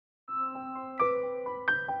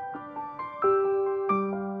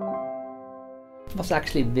It was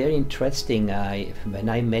actually very interesting. When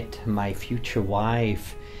I met my future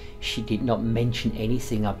wife, she did not mention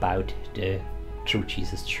anything about the True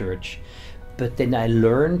Jesus Church. But then I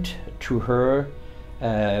learned through her,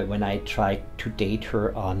 when I tried to date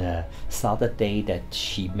her on a Saturday, that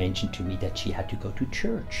she mentioned to me that she had to go to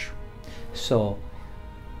church. So,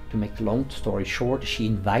 to make the long story short, she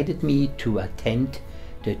invited me to attend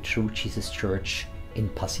the True Jesus Church in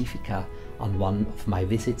Pacifica on one of my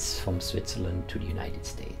visits from Switzerland to the United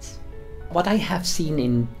States. What I have seen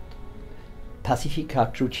in Pacifica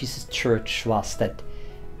True Jesus Church was that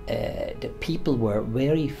the people were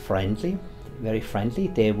very friendly.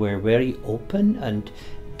 They were very open, and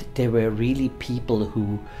they were really people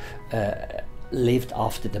who lived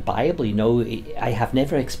after the Bible. You know, I have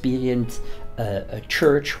never experienced a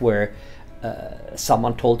church where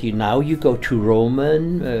someone told you, now you go to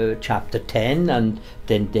Romans chapter 10 and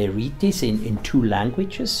then they read this in two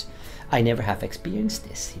languages. I never have experienced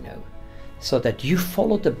this, you know. So that you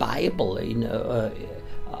follow the Bible, you know,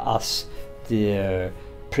 as the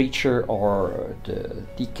preacher or the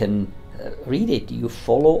deacon read it, you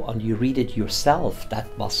follow and you read it yourself. That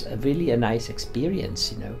was really a nice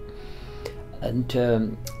experience, you know.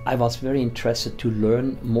 And I was very interested to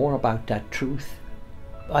learn more about that truth.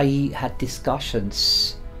 I had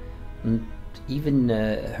discussions, and even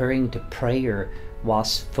hearing the prayer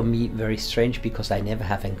was for me very strange because I never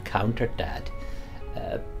have encountered that.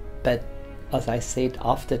 But as I said,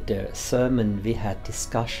 after the sermon we had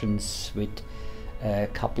discussions with a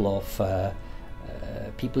couple of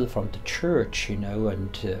people from the church, you know,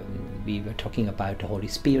 and we were talking about the Holy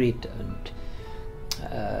Spirit, and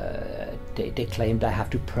they claimed I have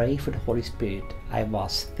to pray for the Holy Spirit. I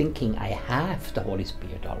was thinking I have the Holy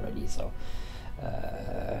Spirit already, so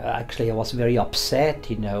actually I was very upset,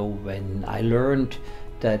 you know, when I learned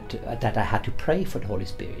that I had to pray for the Holy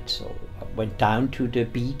Spirit. So I went down to the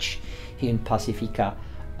beach here in Pacifica,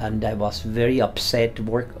 and I was very upset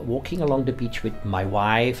walking along the beach with my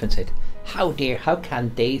wife and said, how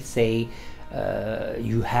can they say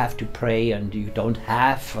you have to pray and you don't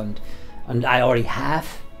have, and I already have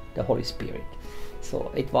the Holy Spirit.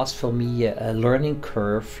 So it was for me a learning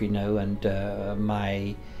curve, you know, and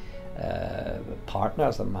my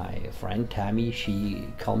partner, so my friend Tammy, she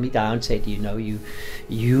calmed me down, said, you know, you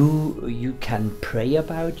can pray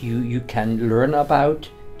about, you can learn about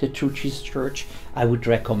the True Jesus Church. I would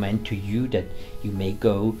recommend to you that you may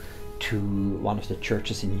go to one of the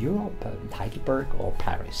churches in Europe, Heidelberg or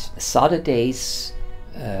Paris. Saturdays,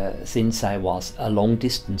 since I was a long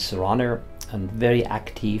distance runner and very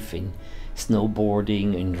active in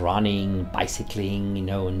snowboarding and running, bicycling, you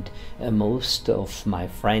know, and most of my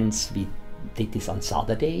friends, we did this on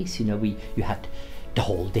Saturdays, you know, you had the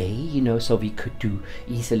whole day, you know, so we could do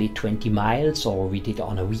easily 20 miles, or we did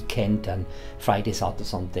on a weekend, and Friday, Saturday,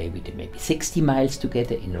 Sunday we did maybe 60 miles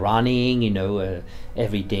together in running, you know,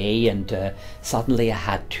 every day. And suddenly I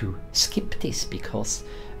had to skip this because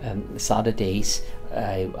Saturdays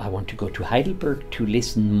I want to go to Heidelberg to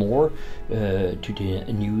listen more to the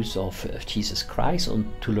news of Jesus Christ and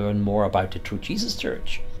to learn more about the True Jesus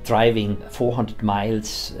Church. Driving 400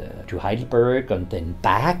 miles to Heidelberg and then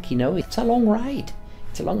back, you know, it's a long ride.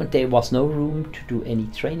 It's a long, and there was no room to do any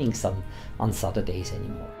trainings on Saturdays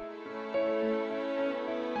anymore.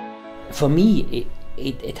 For me,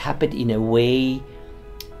 it happened in a way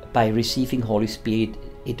by receiving Holy Spirit.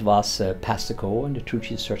 It was Pastor Go in the True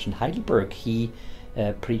Jesus Church in Heidelberg. He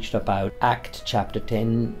preached about Acts chapter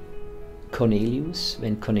 10, Cornelius,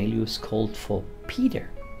 when Cornelius called for Peter,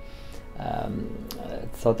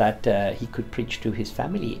 so that he could preach to his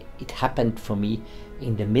family. It happened for me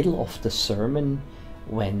in the middle of the sermon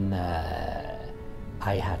when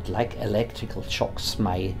I had like electrical shocks.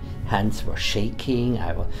 My hands were shaking.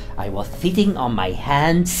 I was sitting on my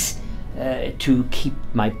hands to keep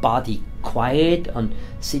my body quiet, and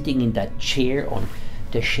sitting in that chair, on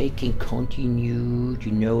the shaking continued,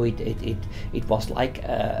 you know. It was like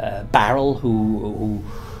a barrel who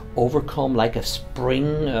overcome, like a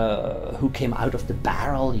spring who came out of the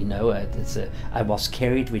barrel, you know. I was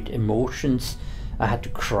carried with emotions. I had to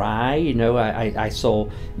cry, you know. I saw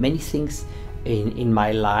many things in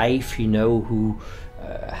my life, you know, who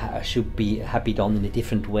should have been done in a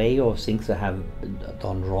different way, or things that have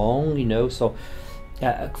done wrong, you know. So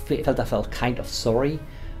I felt kind of sorry,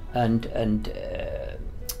 and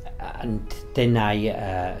then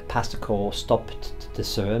Pastor Cole stopped the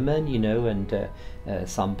sermon, you know, and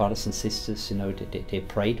some brothers and sisters, you know, they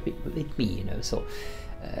prayed with me, you know.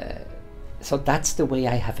 So that's the way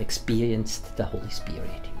I have experienced the Holy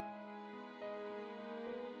Spirit.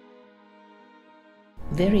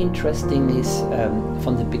 very interesting is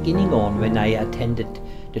from the beginning on, when I attended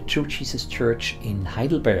the True Jesus Church in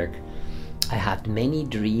Heidelberg, I had many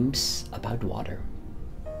dreams about water.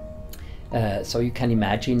 So you can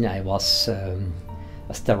imagine I was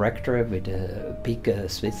as director with a big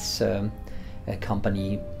Swiss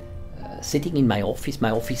company, sitting in my office.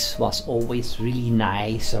 My office was always really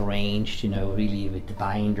nice arranged, you know, really with the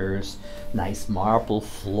binders, nice marble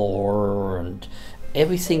floor, and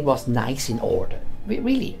everything was nice in order.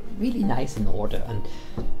 Really, really nice in order. And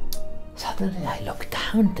suddenly I look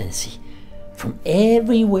down and see from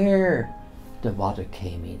everywhere the water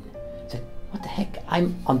came in. I said, what the heck?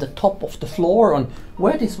 I'm on the top of the floor, and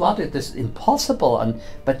where this water? This is impossible.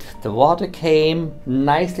 But the water came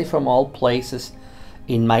nicely from all places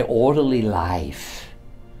in my orderly life.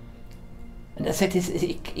 And I said,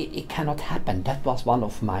 it cannot happen. That was one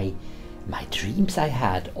of my dreams I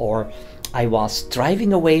had. Or I was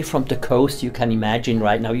driving away from the coast. You can imagine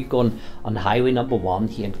right now, you go on highway number 1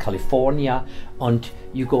 here in California, and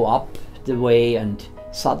you go up the way, and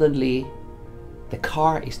suddenly the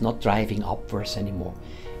car is not driving upwards anymore.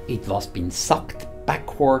 It was being sucked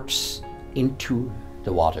backwards into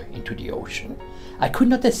the water, into the ocean. I could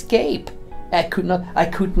not escape. I could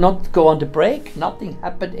not go on the brake. Nothing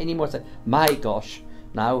happened anymore. I said, my gosh,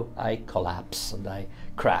 now I collapse and I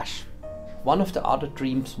crash. One of the other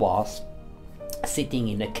dreams was sitting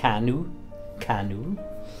in a canoe,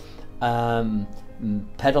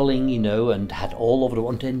 pedaling, you know, and had all over the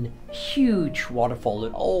water, and then huge waterfall,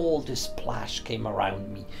 and all this splash came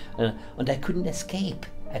around me, and I couldn't escape.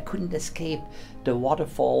 The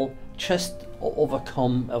waterfall just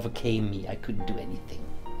overcame me. I couldn't do anything.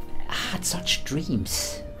 I had such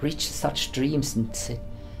dreams, reached such dreams, and said,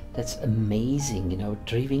 that's amazing, you know,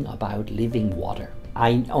 dreaming about living water.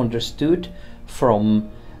 I understood from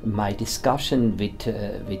my discussion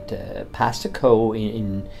with Pastor Coe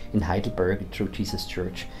in Heidelberg, True Jesus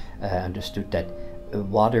Church, understood that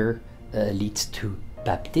water leads to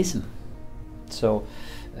baptism. So,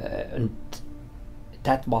 and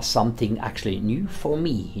that was something actually new for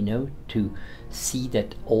me, you know, to see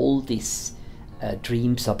that all these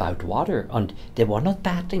dreams about water, and they were not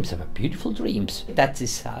bad dreams, they were beautiful dreams. That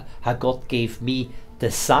is how God gave me the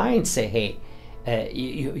sign, say, hey,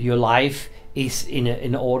 your life is in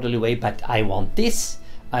an orderly way, but I want this.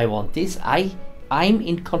 I'm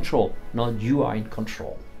in control, not you are in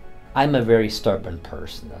control. I'm a very stubborn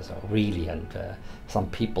person, so really, and some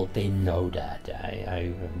people, they know that.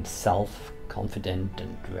 I am self-confident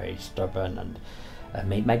and very stubborn, and I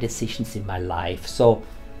made my decisions in my life. So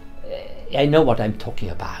I know what I'm talking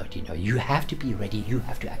about. You know, you have to be ready. You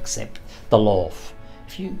have to accept the love.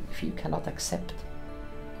 If you cannot accept,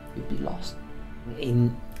 you'll be lost.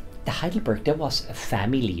 In the Heidelberg, there was a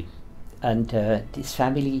family, and this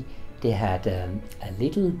family, they had a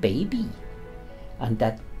little baby, and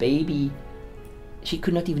that baby, she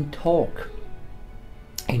could not even talk.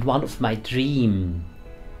 In one of my dreams,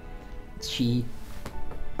 she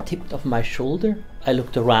tipped off my shoulder. I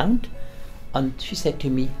looked around, and she said to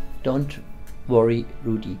me, don't worry,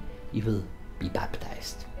 Rudi, you will be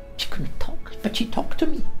baptized. She couldn't talk, but she talked to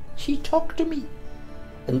me.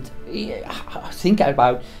 And think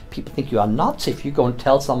about, people think you are nuts if you go and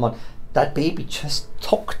tell someone, that baby just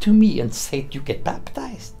talked to me and said you get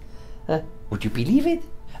baptized. Would you believe it?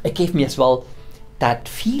 It gave me as well that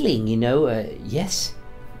feeling, you know, yes,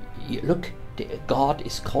 look, God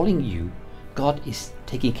is calling you. God is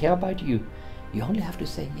taking care about you. You only have to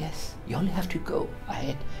say yes. You only have to go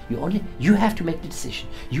ahead. You have to make the decision.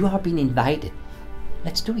 You are being invited.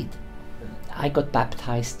 Let's do it. I got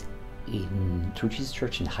baptized in True Jesus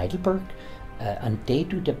Church in Heidelberg, and they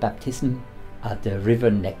do the baptism at the River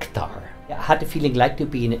Nectar. I had the feeling like to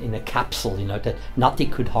be in a capsule, you know, that nothing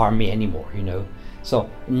could harm me anymore, you know. So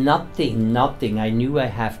nothing. I knew I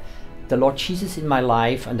have the Lord Jesus in my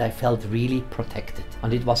life, and I felt really protected.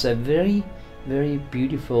 And it was a very, very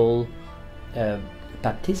beautiful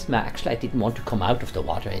baptism. Actually, I didn't want to come out of the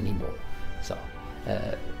water anymore. So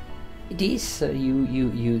it is,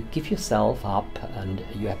 you give yourself up and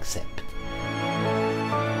you accept.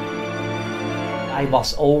 I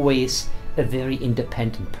was always a very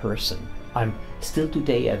independent person. I'm still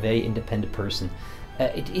today a very independent person.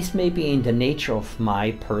 It is maybe in the nature of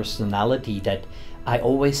my personality that I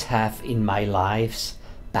always have in my lives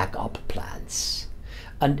backup plans.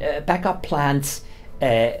 And backup plans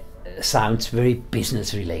sounds very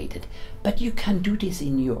business related, but you can do this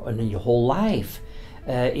in your whole life.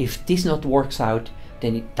 If this not works out,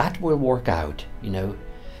 then that will work out, you know.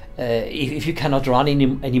 If you cannot run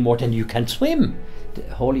anymore, then you can swim. The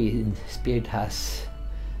Holy Spirit has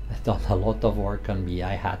done a lot of work on me.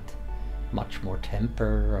 I had much more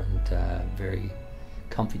temper and very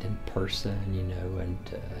confident person, you know, and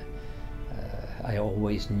I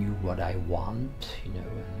always knew what I want, you know,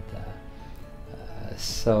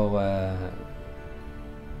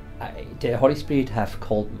 and the Holy Spirit have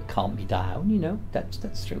calmed me down, you know.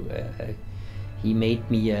 That's true. He made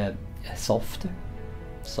me softer,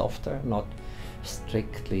 not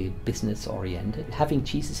strictly business oriented. Having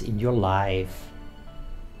Jesus in your life,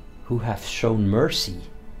 who have shown mercy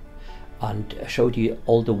and showed you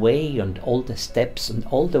all the way and all the steps and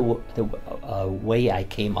all the way I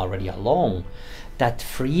came already along, that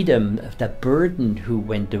freedom, that burden who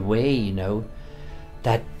went away, you know,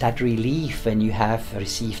 that relief when you have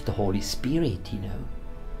received the Holy Spirit, you know,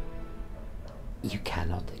 you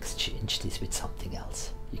cannot exchange this with something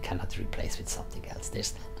else. You cannot replace with something else.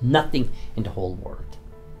 There's nothing in the whole world.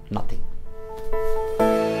 Nothing.